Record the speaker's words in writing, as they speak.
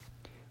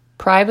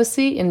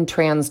Privacy in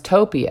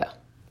Transtopia.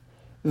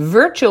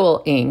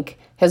 Virtual ink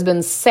has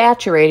been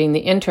saturating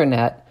the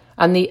internet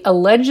on the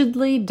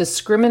allegedly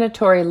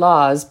discriminatory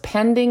laws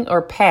pending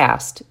or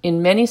passed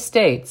in many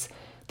states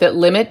that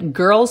limit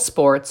girls'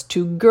 sports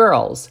to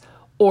girls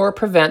or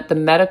prevent the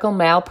medical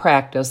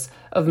malpractice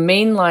of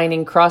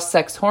mainlining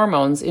cross-sex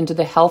hormones into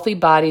the healthy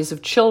bodies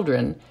of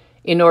children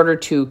in order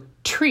to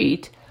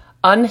treat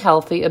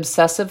unhealthy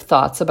obsessive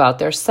thoughts about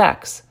their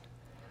sex.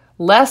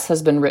 Less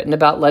has been written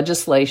about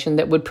legislation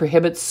that would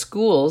prohibit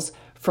schools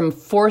from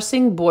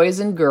forcing boys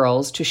and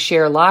girls to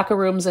share locker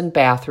rooms and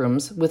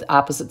bathrooms with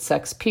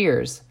opposite-sex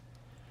peers.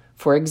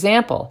 For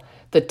example,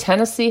 the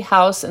Tennessee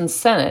House and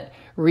Senate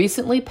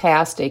recently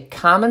passed a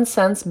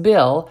common-sense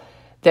bill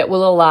that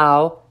will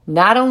allow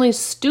not only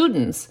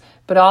students,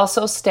 but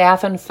also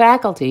staff and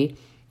faculty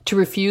to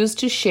refuse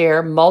to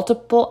share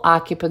multiple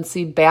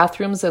occupancy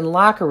bathrooms and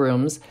locker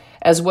rooms,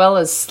 as well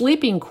as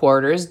sleeping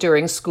quarters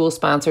during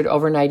school-sponsored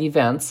overnight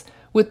events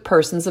with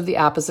persons of the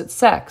opposite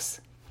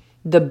sex.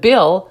 The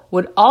bill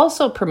would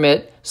also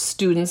permit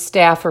students,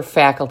 staff, or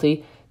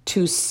faculty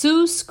to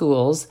sue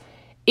schools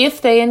if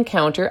they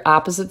encounter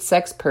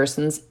opposite-sex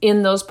persons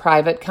in those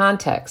private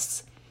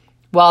contexts.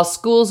 While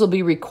schools will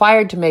be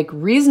required to make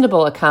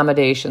reasonable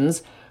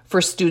accommodations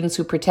for students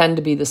who pretend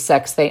to be the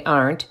sex they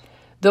aren't,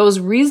 those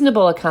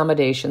reasonable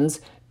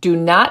accommodations do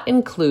not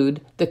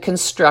include the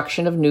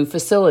construction of new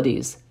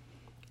facilities.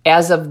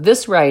 As of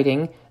this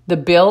writing, the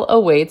bill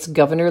awaits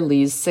Governor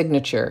Lee's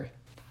signature.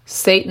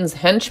 Satan's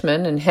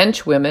henchmen and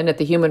henchwomen at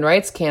the Human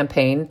Rights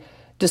Campaign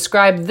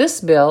describe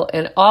this bill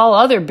and all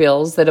other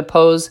bills that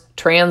oppose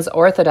trans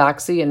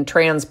orthodoxy and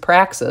trans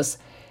praxis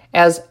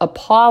as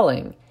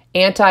appalling,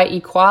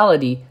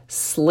 anti-equality,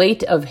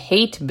 slate of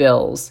hate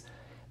bills.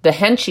 The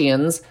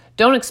Henchians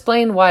don't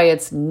explain why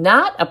it's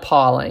not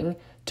appalling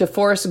to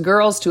force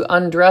girls to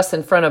undress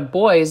in front of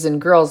boys in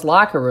girls'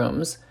 locker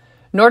rooms,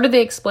 nor do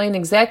they explain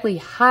exactly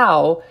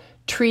how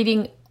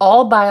treating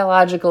all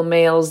biological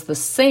males the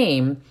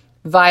same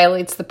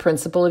violates the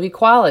principle of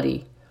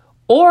equality,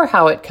 or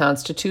how it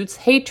constitutes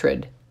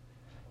hatred.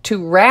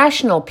 To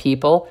rational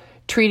people,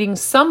 treating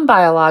some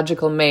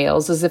biological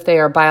males as if they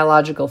are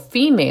biological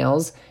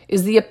females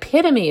is the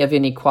epitome of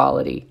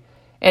inequality,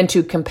 and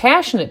to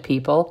compassionate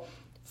people,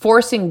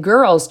 forcing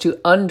girls to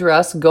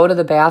undress, go to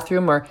the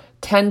bathroom, or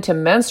tend to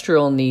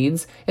menstrual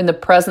needs in the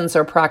presence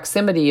or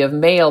proximity of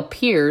male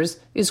peers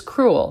is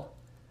cruel.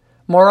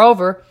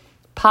 Moreover,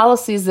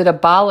 policies that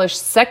abolish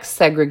sex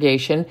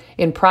segregation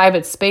in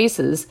private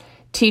spaces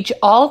teach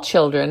all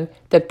children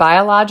that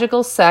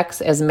biological sex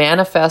as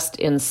manifest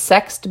in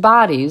sexed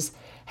bodies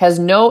has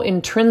no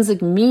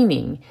intrinsic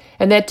meaning,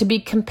 and that to be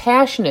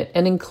compassionate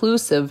and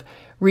inclusive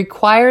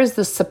requires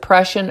the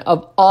suppression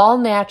of all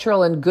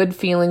natural and good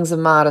feelings of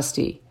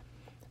modesty.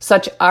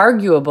 Such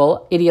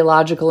arguable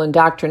ideological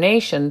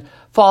indoctrination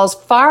falls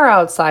far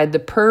outside the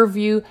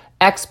purview,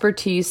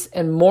 expertise,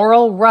 and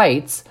moral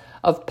rights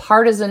of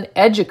partisan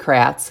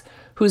educrats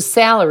whose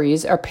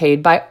salaries are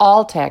paid by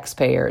all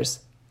taxpayers.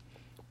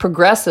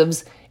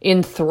 Progressives,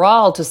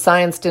 enthralled to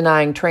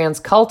science-denying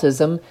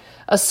transcultism,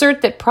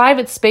 assert that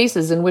private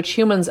spaces in which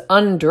humans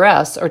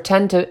undress or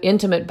tend to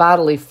intimate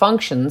bodily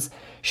functions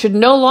should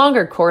no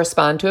longer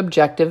correspond to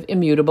objective,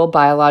 immutable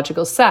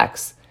biological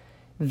sex.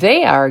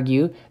 They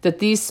argue that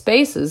these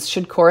spaces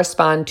should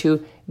correspond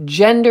to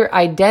gender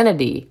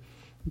identity,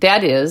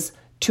 that is,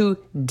 to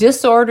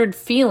disordered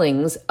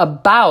feelings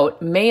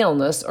about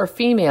maleness or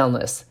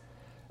femaleness.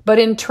 But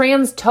in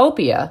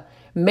Transtopia,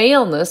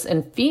 maleness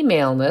and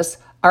femaleness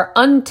are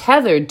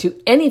untethered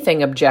to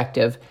anything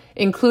objective,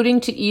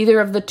 including to either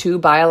of the two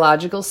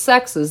biological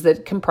sexes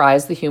that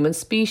comprise the human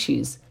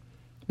species.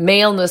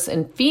 Maleness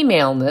and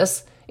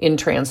femaleness in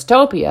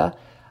Transtopia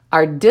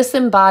are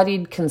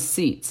disembodied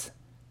conceits.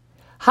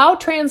 How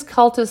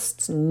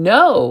transcultists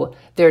know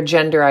their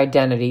gender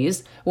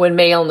identities when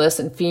maleness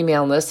and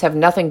femaleness have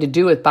nothing to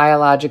do with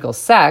biological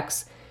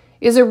sex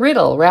is a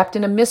riddle wrapped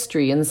in a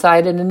mystery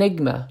inside an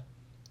enigma.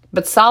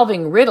 But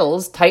solving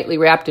riddles tightly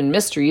wrapped in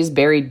mysteries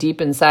buried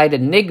deep inside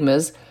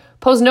enigmas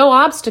pose no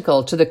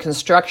obstacle to the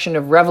construction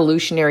of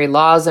revolutionary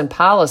laws and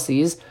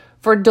policies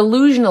for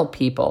delusional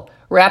people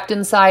wrapped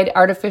inside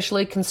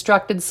artificially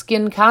constructed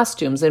skin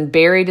costumes and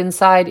buried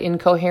inside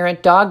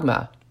incoherent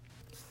dogma.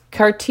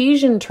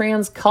 Cartesian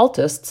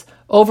transcultists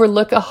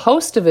overlook a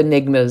host of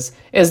enigmas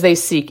as they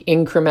seek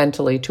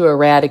incrementally to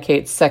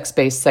eradicate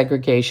sex-based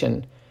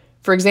segregation.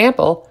 For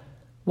example,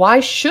 why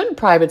should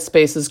private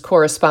spaces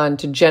correspond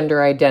to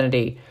gender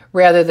identity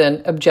rather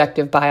than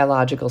objective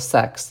biological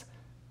sex?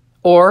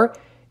 Or,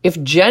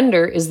 if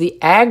gender is the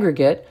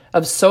aggregate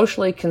of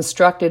socially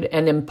constructed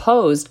and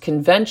imposed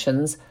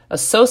conventions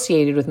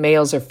associated with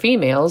males or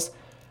females,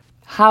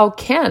 how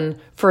can,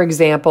 for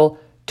example,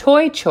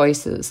 toy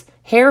choices,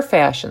 hair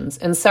fashions,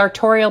 and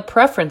sartorial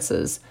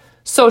preferences,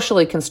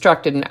 socially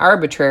constructed and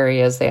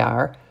arbitrary as they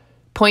are,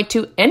 point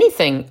to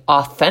anything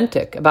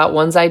authentic about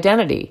one's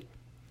identity?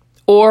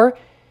 Or,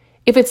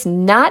 if it's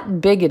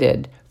not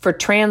bigoted for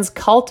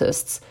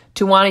transcultists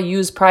to want to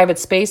use private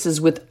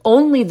spaces with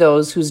only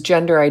those whose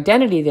gender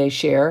identity they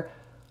share,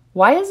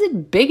 Why is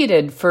it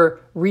bigoted for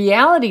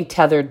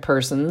reality-tethered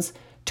persons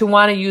to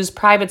want to use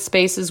private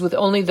spaces with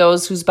only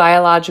those whose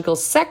biological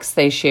sex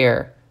they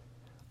share?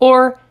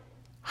 Or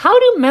how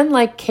do men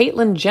like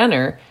Caitlyn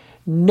Jenner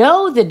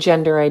know the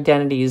gender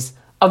identities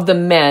of the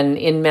men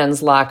in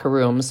men's locker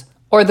rooms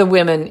or the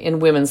women in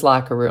women's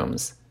locker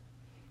rooms?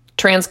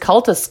 Trans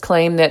cultists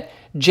claim that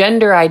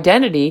gender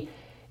identity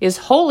is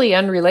wholly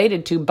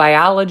unrelated to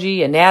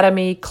biology,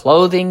 anatomy,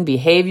 clothing,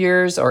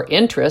 behaviors, or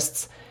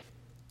interests,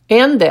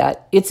 and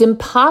that it's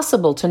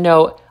impossible to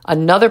know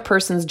another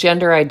person's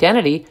gender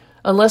identity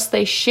unless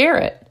they share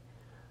it.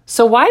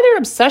 So why their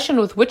obsession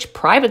with which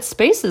private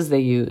spaces they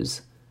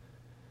use?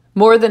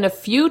 More than a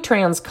few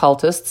trans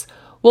cultists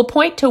will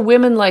point to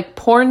women like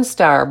porn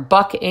star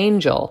Buck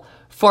Angel,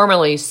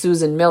 formerly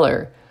Susan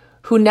Miller,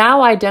 who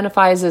now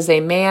identifies as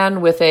a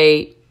man with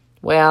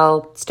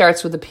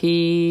starts with a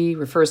P,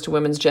 refers to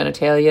women's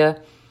genitalia,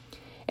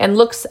 and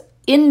looks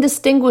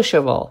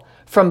indistinguishable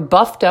from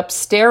buffed-up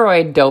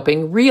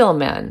steroid-doping real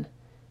men.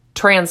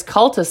 Trans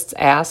cultists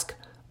ask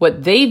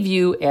what they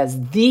view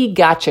as the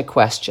gotcha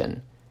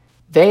question.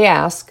 They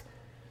ask,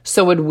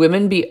 so would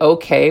women be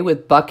okay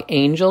with Buck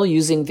Angel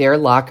using their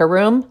locker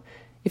room?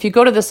 If you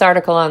go to this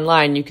article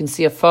online, you can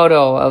see a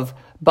photo of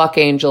Buck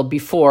Angel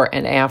before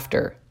and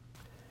after.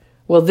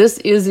 Well, this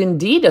is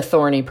indeed a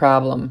thorny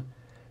problem.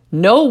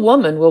 No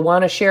woman will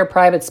want to share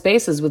private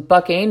spaces with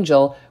Buck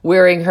Angel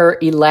wearing her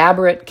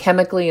elaborate,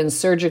 chemically and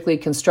surgically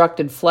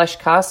constructed flesh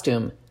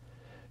costume.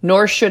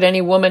 Nor should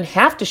any woman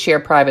have to share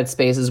private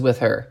spaces with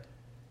her.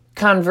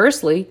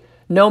 Conversely,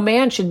 no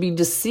man should be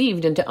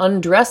deceived into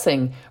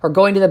undressing or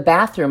going to the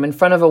bathroom in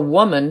front of a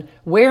woman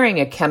wearing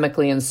a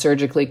chemically and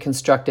surgically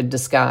constructed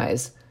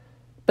disguise.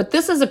 But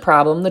this is a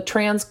problem the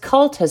trans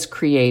cult has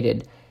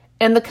created,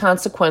 and the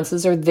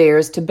consequences are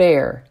theirs to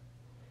bear.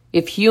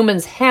 If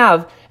humans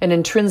have an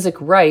intrinsic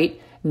right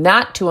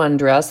not to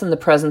undress in the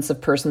presence of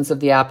persons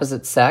of the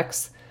opposite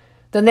sex,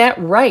 then that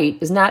right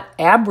is not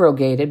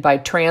abrogated by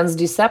trans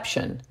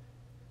deception.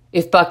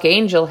 If Buck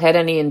Angel had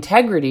any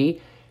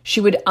integrity,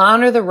 she would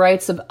honor the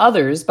rights of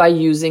others by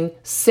using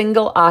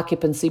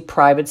single-occupancy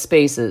private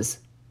spaces.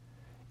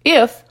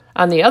 If,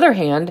 on the other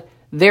hand,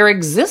 there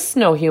exists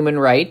no human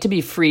right to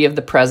be free of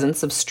the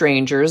presence of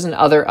strangers and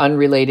other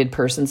unrelated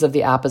persons of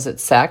the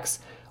opposite sex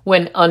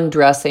when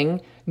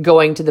undressing,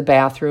 going to the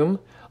bathroom,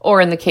 or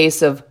in the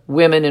case of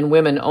women and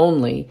women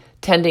only,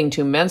 tending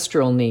to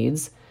menstrual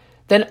needs,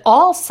 then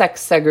all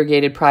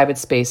sex-segregated private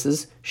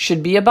spaces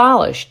should be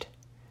abolished,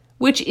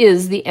 which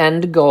is the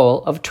end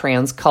goal of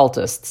trans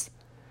cultists.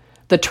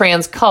 The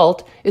trans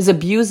cult is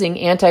abusing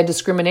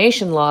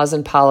anti-discrimination laws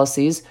and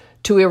policies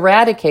to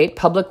eradicate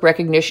public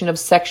recognition of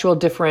sexual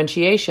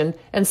differentiation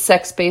and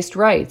sex-based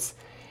rights,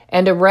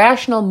 and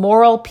irrational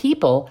moral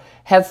people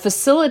have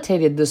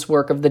facilitated this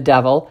work of the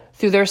devil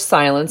through their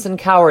silence and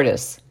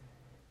cowardice.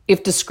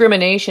 If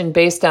discrimination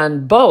based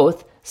on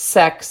both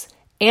sex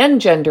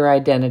and gender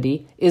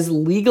identity is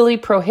legally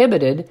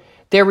prohibited,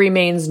 there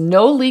remains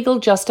no legal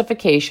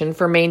justification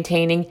for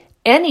maintaining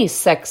any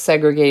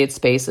sex-segregated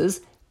spaces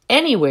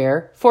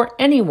anywhere for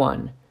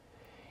anyone.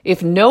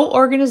 If no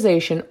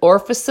organization or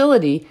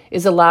facility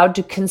is allowed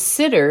to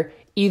consider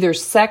either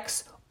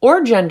sex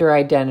or gender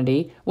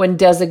identity when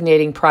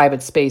designating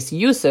private space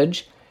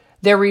usage,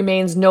 there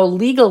remains no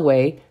legal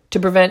way to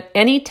prevent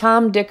any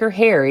Tom, Dick, or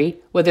Harry,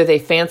 whether they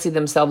fancy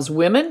themselves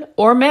women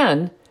or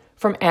men,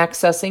 from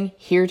accessing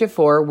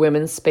heretofore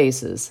women's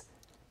spaces.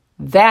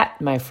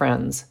 That, my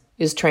friends,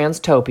 is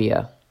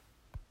Transtopia.